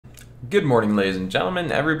Good morning, ladies and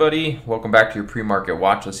gentlemen, everybody. Welcome back to your pre-market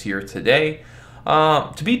watch list here today.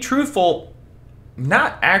 To be truthful,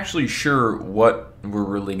 not actually sure what we're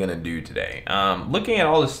really going to do today. Looking at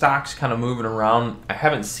all the stocks kind of moving around, I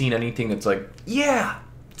haven't seen anything that's like, yeah,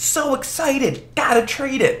 so excited, gotta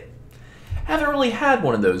trade it. Haven't really had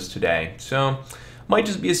one of those today. So, might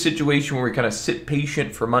just be a situation where we kind of sit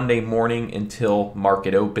patient for Monday morning until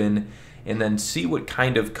market open and then see what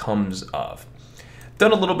kind of comes of.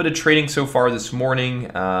 Done a little bit of trading so far this morning,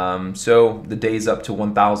 so the day's up to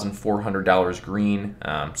 $1,400 green.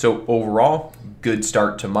 So overall, good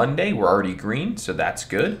start to Monday. We're already green, so that's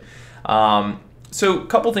good. So a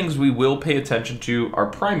couple things we will pay attention to are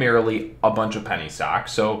primarily a bunch of penny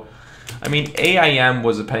stocks. So, I mean, AIM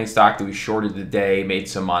was a penny stock that we shorted today, made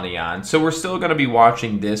some money on. So we're still going to be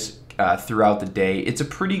watching this throughout the day. It's a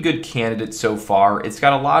pretty good candidate so far. It's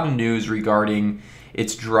got a lot of news regarding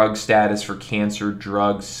its drug status for cancer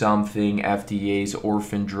drug something, FDA's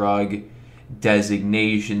orphan drug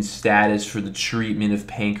designation status for the treatment of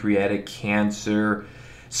pancreatic cancer.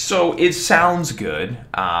 So it sounds good.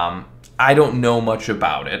 I don't know much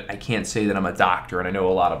about it. I can't say that I'm a doctor and I know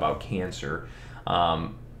a lot about cancer.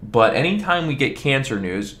 But anytime we get cancer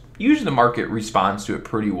news, usually the market responds to it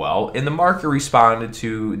pretty well. And the market responded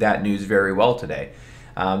to that news very well today.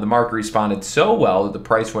 The market responded so well that the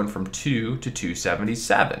price went from 2 to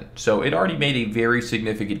 277. So it already made a very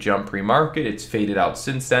significant jump pre-market. It's faded out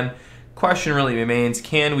since then. Question really remains,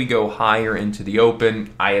 can we go higher into the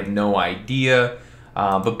open? I have no idea.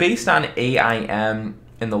 But based on AIM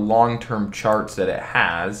and the long-term charts that it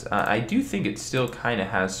has, I do think it still kind of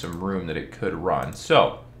has some room that it could run.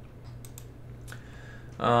 So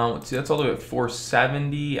let's see, that's all the way at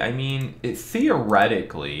 470. I mean,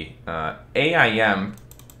 theoretically, AIM,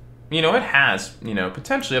 it has,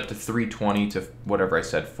 potentially up to 320 to whatever I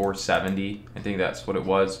said, 470. I think that's what it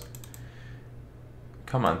was.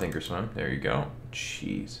 Come on, Thinkorswim. There you go.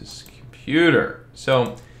 Jesus, computer.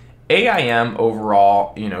 So AIM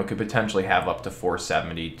overall, could potentially have up to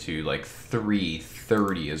 470 to like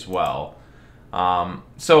 330 as well.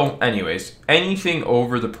 So anyways, anything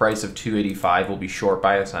over the price of 285 will be short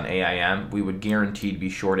bias on AIM. We would guaranteed be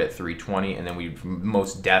short at 320, and then we'd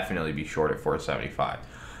most definitely be short at 475.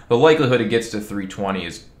 The likelihood it gets to 320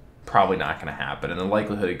 is probably not going to happen, and the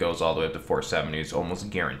likelihood it goes all the way up to 470 is almost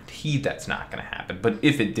guaranteed that's not going to happen. But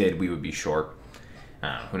if it did, we would be short,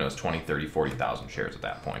 who knows, 20, 30, 40,000 shares at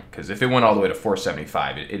that point. Because if it went all the way to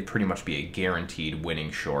 475, it'd pretty much be a guaranteed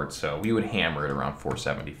winning short, so we would hammer it around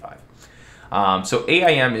 475. So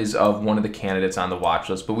AIM is of one of the candidates on the watch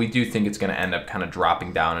list, but we do think it's going to end up kind of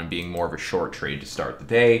dropping down and being more of a short trade to start the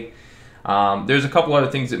day. There's a couple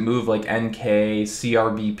other things that move like NK,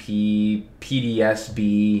 CRBP,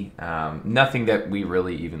 PDSB, nothing that we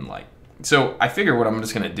really even like. So I figure what I'm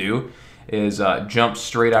just going to do is jump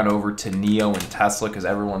straight on over to NIO and Tesla because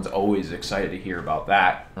everyone's always excited to hear about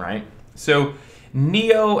that, right? So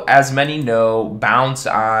NIO, as many know, bounced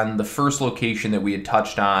on the first location that we had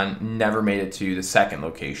touched on, never made it to the second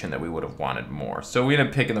location that we would have wanted more. So we ended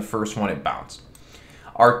up picking the first one, it bounced.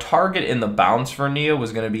 Our target in the bounce for NIO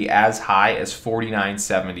was going to be as high as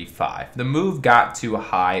 49.75. The move got to a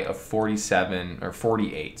high of 47 or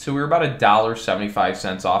 48. So we were about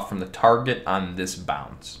 $1.75 off from the target on this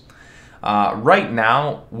bounce. Right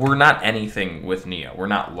now, we're not anything with NIO. We're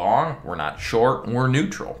not long, we're not short, we're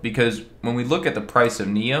neutral. Because when we look at the price of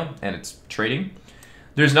NIO and its trading,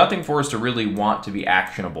 there's nothing for us to really want to be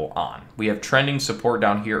actionable on. We have trending support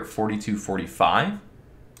down here at 42.45.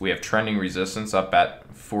 We have trending resistance up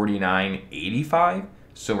at 49.85.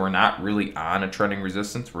 So we're not really on a trending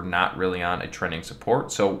resistance. We're not really on a trending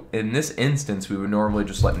support. So in this instance, we would normally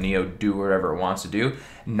just let NIO do whatever it wants to do,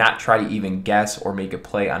 not try to even guess or make a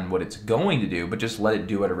play on what it's going to do, but just let it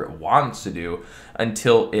do whatever it wants to do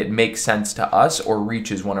until it makes sense to us or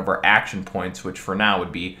reaches one of our action points, which for now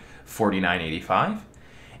would be 49.85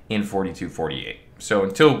 and 42.48. So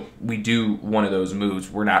until we do one of those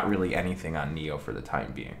moves, we're not really anything on NIO for the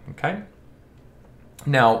time being, okay?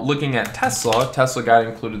 Now, looking at Tesla, Tesla got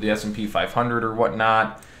included the S&P 500 or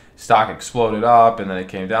whatnot. Stock exploded up and then it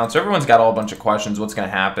came down. So everyone's got all a bunch of questions. What's going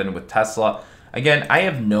to happen with Tesla? Again, I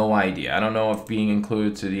have no idea. I don't know if being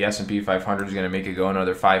included to the S&P 500 is going to make it go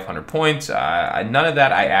another 500 points. None of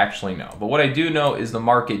that I actually know. But what I do know is the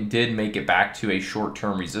market did make it back to a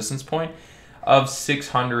short-term resistance point of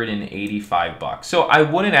 $685. So I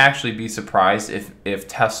wouldn't actually be surprised if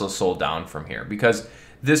Tesla sold down from here because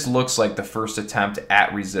this looks like the first attempt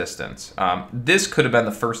at resistance. This could have been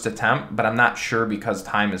the first attempt, but I'm not sure because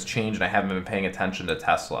time has changed and I haven't been paying attention to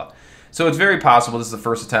Tesla. So it's very possible this is the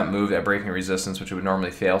first attempt move at breaking resistance, which would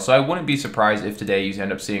normally fail. So I wouldn't be surprised if today you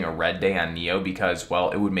end up seeing a red day on NIO because,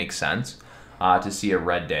 well, it would make sense to see a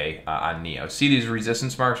red day on NIO. See these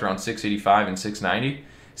resistance marks around 685 and 690?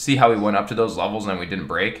 See how we went up to those levels and then we didn't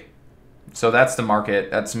break? So that's the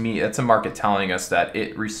market. That's me. That's a market telling us that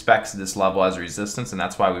it respects this level as resistance, and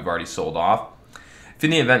that's why we've already sold off. If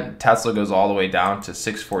in the event Tesla goes all the way down to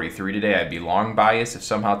 643 today, I'd be long bias. If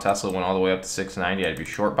somehow Tesla went all the way up to 690, I'd be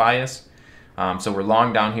short bias. So we're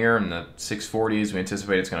long down here in the 640s. We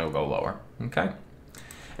anticipate it's going to go lower. Okay.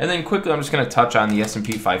 And then quickly, I'm just going to touch on the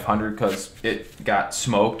S&P 500 because it got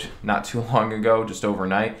smoked not too long ago, just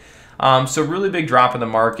overnight. So really big drop in the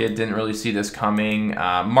market. Didn't really see this coming.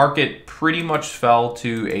 Market pretty much fell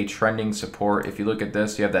to a trending support. If you look at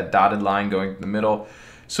this, you have that dotted line going in the middle.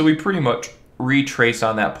 So we pretty much retrace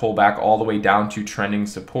on that pullback all the way down to trending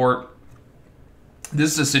support.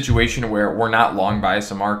 This is a situation where we're not long bias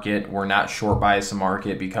the market. We're not short bias the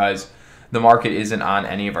market because the market isn't on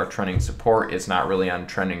any of our trending support. It's not really on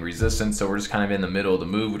trending resistance. So we're just kind of in the middle of the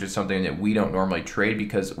move, which is something that we don't normally trade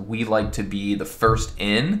because we like to be the first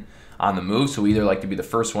in on the move. So we either like to be the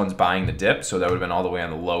first ones buying the dip, so that would have been all the way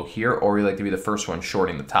on the low here, or we like to be the first one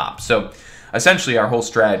shorting the top. So essentially our whole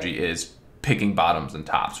strategy is picking bottoms and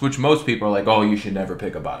tops, which most people are like, oh, you should never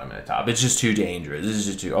pick a bottom and a top. It's just too dangerous. This is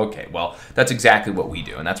just too, okay, well, that's exactly what we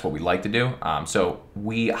do, and that's what we like to do. So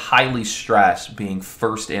we highly stress being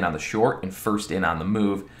first in on the short and first in on the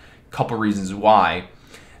move. Couple reasons why.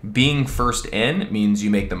 Being first in means you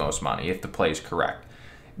make the most money if the play is correct.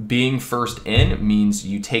 Being first in means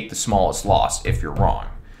you take the smallest loss if you're wrong.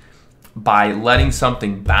 By letting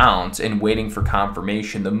something bounce and waiting for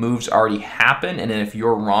confirmation, the moves already happen, and then if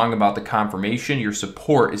you're wrong about the confirmation, your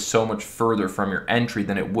support is so much further from your entry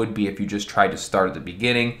than it would be if you just tried to start at the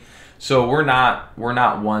beginning. So we're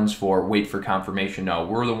not ones for wait for confirmation. No,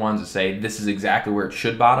 we're the ones that say this is exactly where it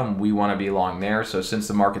should bottom. We want to be along there. So since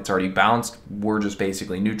the market's already bounced, we're just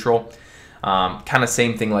basically neutral. Kind of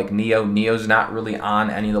same thing like NIO. NIO's not really on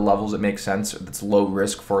any of the levels that make sense. It's low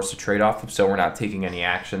risk for us to trade off of, so we're not taking any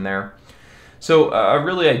action there. So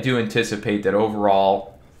really I do anticipate that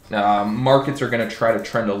overall markets are going to try to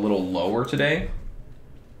trend a little lower today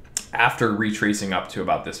after retracing up to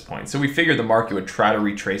about this point. So we figured the market would try to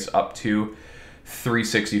retrace up to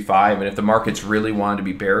 365, and if the markets really wanted to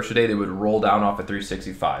be bearish today, they would roll down off at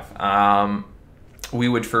 365. We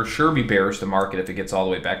would for sure be bearish the market if it gets all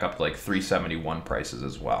the way back up to like 371 prices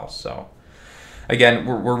as well. So again,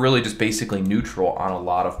 we're really just basically neutral on a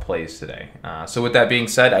lot of plays today. So with that being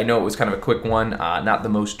said, I know it was kind of a quick one, not the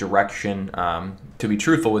most direction. To be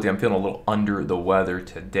truthful with you, I'm feeling a little under the weather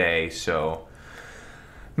today, so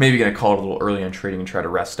maybe going to call it a little early on trading and try to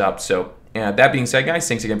rest up. So that being said, guys,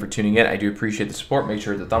 thanks again for tuning in. I do appreciate the support. Make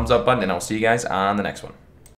sure to hit the thumbs up button, and I'll see you guys on the next one.